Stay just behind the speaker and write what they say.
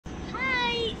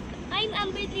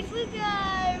beautiful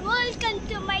girl. Welcome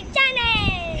to my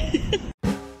channel.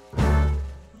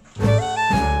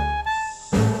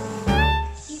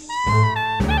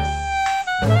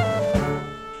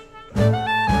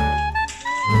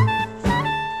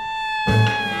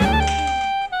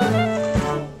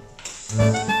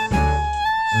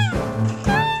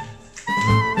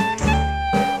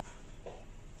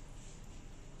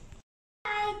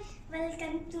 Hi,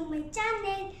 welcome to my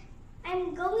channel.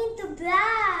 I'm going to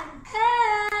vlog.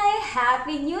 Hi!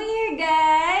 Happy New Year,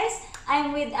 guys!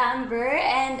 I'm with Amber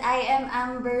and I am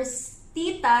Amber's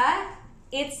tita.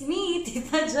 It's me,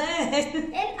 Tita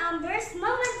Jen. And Amber's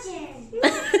Mama Jen.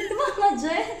 Mama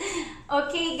Jen.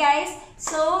 Okay, guys.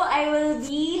 So, I will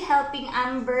be helping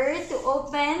Amber to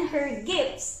open her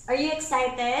gifts. Are you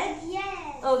excited?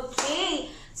 Yes. Okay.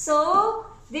 So,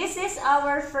 this is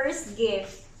our first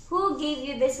gift. Who gave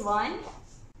you this one?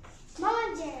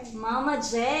 Mama Jen. Mama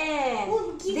Jen.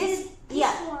 Who gave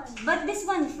this one? But this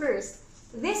one first.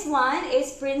 This one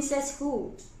is Princess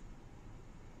Who?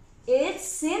 It's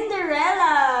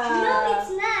Cinderella. No, it's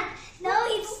not. No,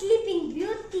 it's Sleeping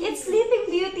Beauty. It's Sleeping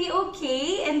Beauty,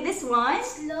 okay. And this one?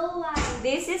 Snow White.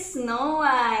 This is Snow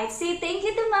White. Say thank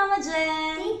you to Mama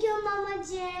Jen. Thank you, Mama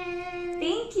Jen.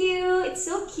 Thank you. It's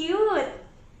so cute.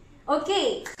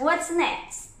 Okay, what's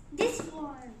next? This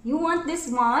one. You want this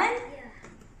one? Yeah.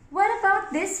 What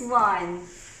about this one?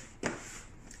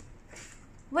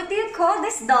 What do you call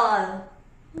this doll?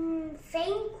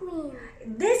 Fame Queen.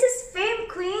 This is Fame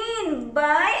Queen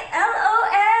by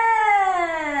LOL.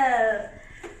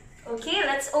 Okay,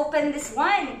 let's open this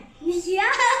one.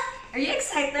 Yeah. Are you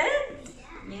excited?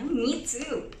 Yeah. Yeah, me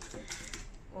too.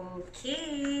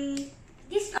 Okay.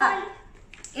 This one.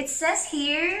 It says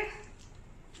here,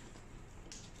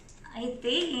 I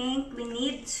think we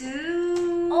need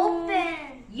to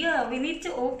Open. Yeah, we need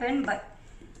to open, but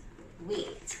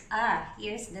wait.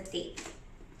 Here's the tape.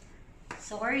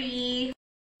 Sorry.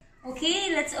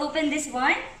 Okay, let's open this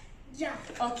one. Yeah.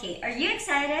 Okay, are you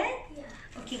excited? Yeah.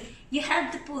 Okay, you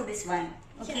have to pull this one.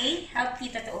 Okay, help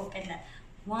Tita to open that.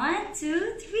 1,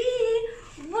 2,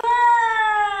 3.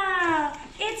 Wow!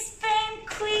 It's Fame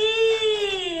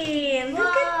Queen!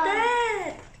 Look at Wow.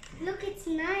 that! Look, it's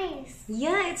nice.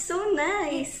 Yeah, it's so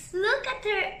nice. Look at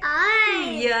her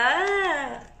eyes.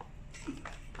 Yeah!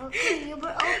 Okay, you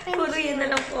were open. Puro yan na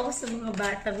lang po ako sa mga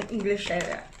batang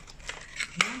Englishera.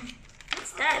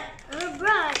 What's that? Her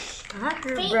brush.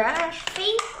 Her brush.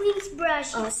 Fame Queen's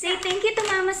brush. Oh, say thank you to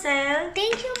Mama Sel.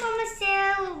 Thank you, Mama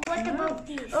Sel. What about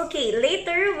this? Okay,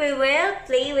 later we will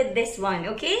play with this one,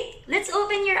 okay? Let's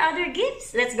open your other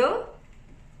gifts. Let's go.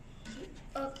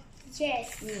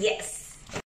 Yes. Yes.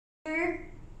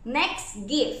 Next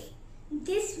gift.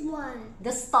 This one.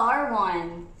 The star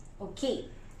one. Okay.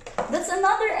 That's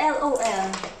another LOL.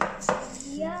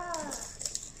 Yeah.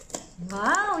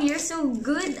 Wow, you're so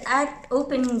good at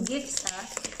opening gifts, ha?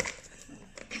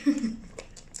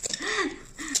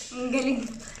 Ang galing.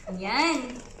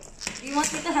 Yan. Do you want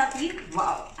me to help you?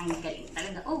 Wow, ang galing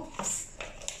talaga. Oh.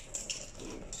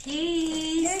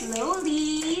 Okay,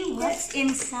 slowly. What's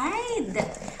inside?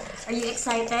 Are you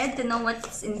excited to know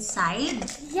what's inside?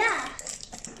 Yeah.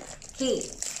 Okay.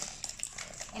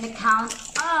 In a count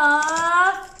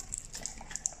of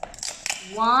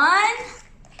 1,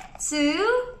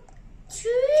 2,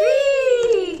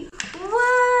 3.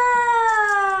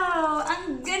 Wow!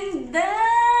 Ang ganda!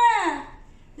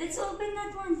 Let's open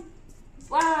that one.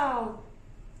 Wow!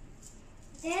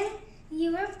 Then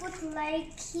you will put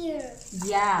like here.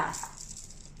 Yeah.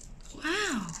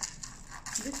 Wow!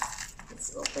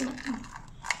 Let's open it. Then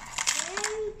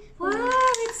Wow!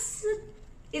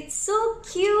 It's so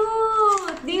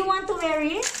cute! Do you want to wear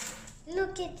it?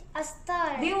 look at a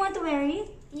star. Do you want to wear it?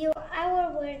 I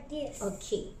will wear this.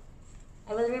 Okay.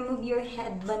 I will remove your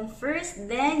headband first,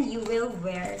 then you will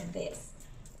wear this.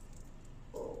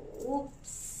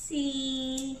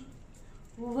 Oopsie.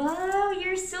 Wow,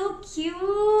 you're so cute.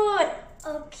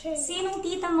 Okay. Sinong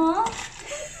tita mo?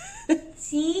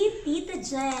 Si Tita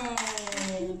Jen.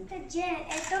 Tita Jen.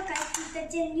 Ito kay Tita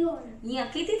Jen yun. Yeah,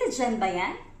 kay Tita Jen ba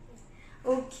yan?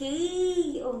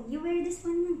 Okay. Oh, you wear this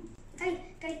one na.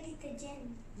 Kay Tita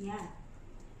Jen. Yeah.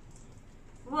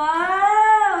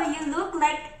 Wow, you look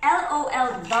like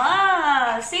LOL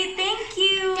doll. Say thank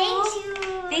you. Thank you.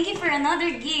 Thank you for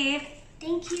another gift.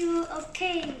 Thank you.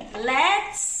 Okay.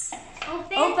 Let's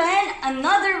Open. open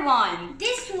another one.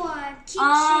 This one.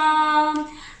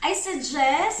 Kitchen. I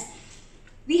suggest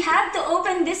we have to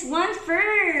open this one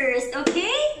first,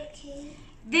 okay? Okay.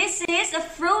 This is a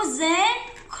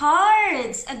Frozen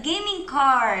cards, a gaming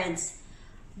cards.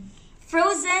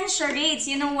 Frozen charades.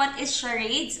 You know what is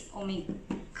charades? Oh my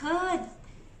God.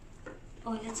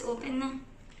 Oh, let's open na.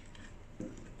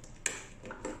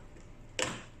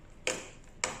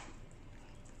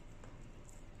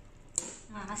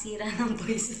 Nakakasira ng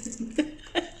voice.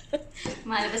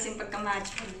 Malabas yung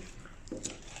pagka-match ko.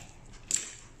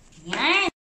 Yan!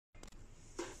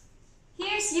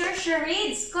 Here's your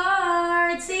charades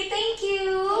card! Say thank you!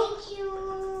 Thank you.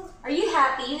 Are you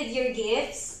happy with your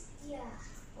gifts? Yeah.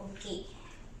 Okay.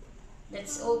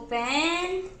 Let's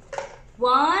open. 1,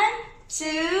 2.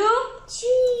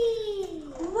 3.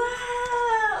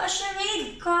 Wow! A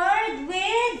charade card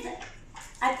with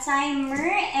a timer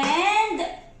and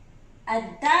a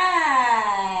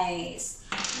dice.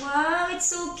 Wow,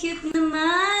 it's so cute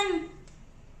naman.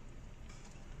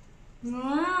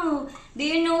 Wow. Do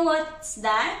you know what's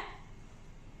that?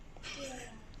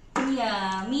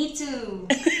 Yeah, me too.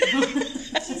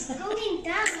 It's going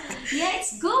down. Yeah,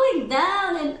 it's going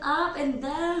down and up and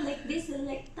down like this and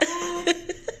like that.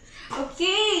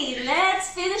 Okay,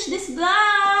 let's finish this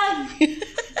vlog.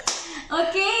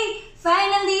 Okay,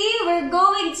 finally, we're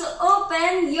going to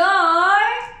open your...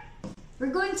 We're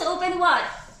going to open what?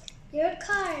 Your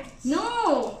card.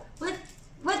 No! What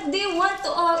do you want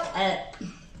to open?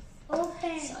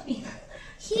 Open. Sorry.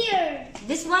 Here.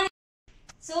 This one.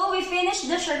 So we finished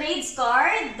the charades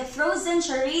card, the frozen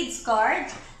charades card.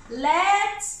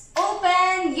 Let's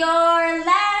open your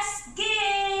last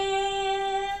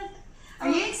gift. Are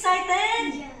you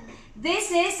excited? Yeah.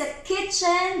 This is a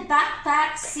kitchen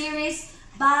backpack series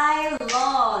by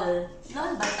LOL.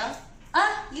 LOL ba ito?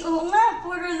 Oo nga,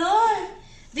 puro LOL.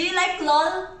 Do you like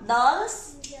LOL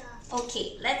dolls? Yeah.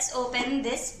 Okay, let's open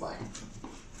this one.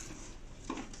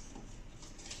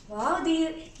 Wow,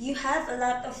 you have a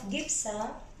lot of gifts,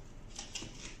 ha?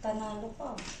 Panalo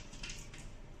pa.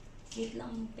 Wait lang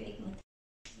yung pilik mo.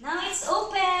 Now it's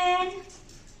open!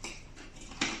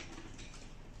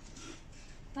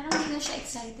 Parang hindi na siya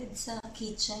excited sa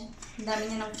kitchen. Ang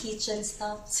dami niya ng kitchen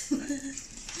stuffs.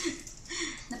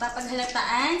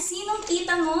 Napapaghalataan. Sinong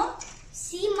tita mo?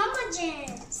 Si Mama Jen.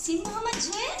 Si Mama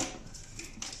Jen?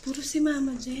 Puro si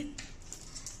Mama Jen.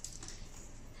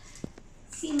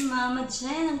 Si Mama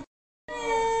Jen.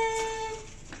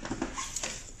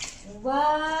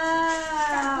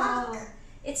 Wow!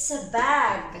 It's a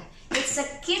bag. It's a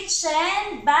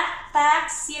kitchen backpack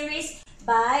series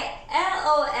by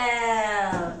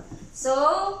LOL.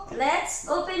 So, let's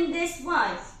open this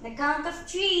one. The count of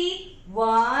 3.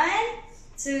 1,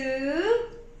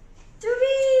 2,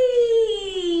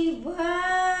 3.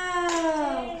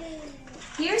 Wow!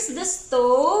 Here's the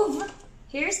stove.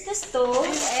 Here's the stove,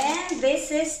 and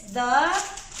this is the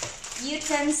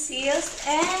utensils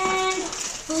and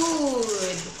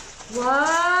food.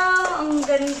 Wow! Ang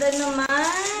ganda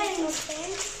naman! Open.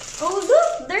 Oh,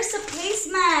 look! There's a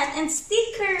placemat and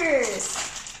stickers.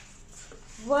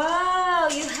 Wow!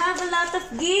 You have a lot of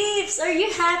gifts. Are you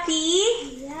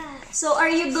happy? Yeah. So, are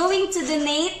you going to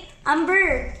donate?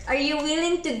 Amber, are you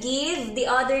willing to give the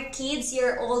other kids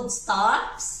your old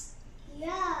stuffs?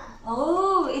 Yeah.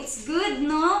 Oh, it's good,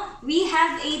 no? We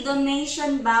have a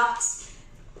donation box.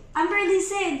 Amber,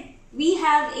 listen. We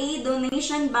have a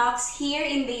donation box here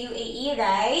in the UAE,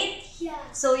 right? Yeah.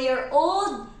 So your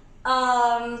old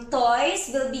toys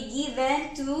will be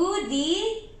given to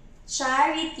the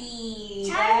charity,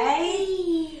 right?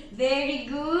 Charity. Very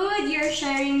good. You're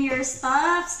sharing your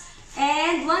stuffs.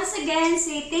 And once again,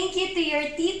 say thank you to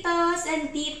your titos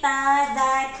and tita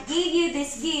that gave you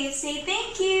this gift. Say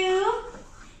thank you.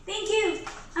 Thank you.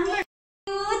 Amber,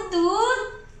 to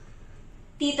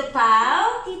Tito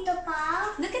Pao. Tito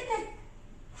Pao. Look at that.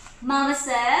 Mama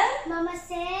Sel. Mama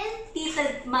Sen.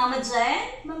 Tita Mama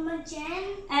Jen. Mama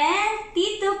Jen. And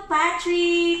Tito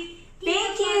Patrick.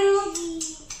 Thank you.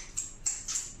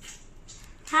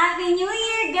 Happy New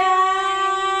Year,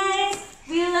 guys.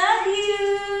 We love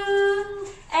you.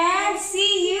 And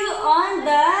see you on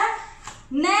the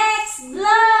next vlog.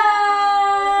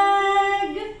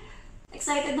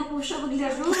 Excited na po siya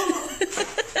maglaro.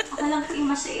 Ako lang kayo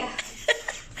masaya.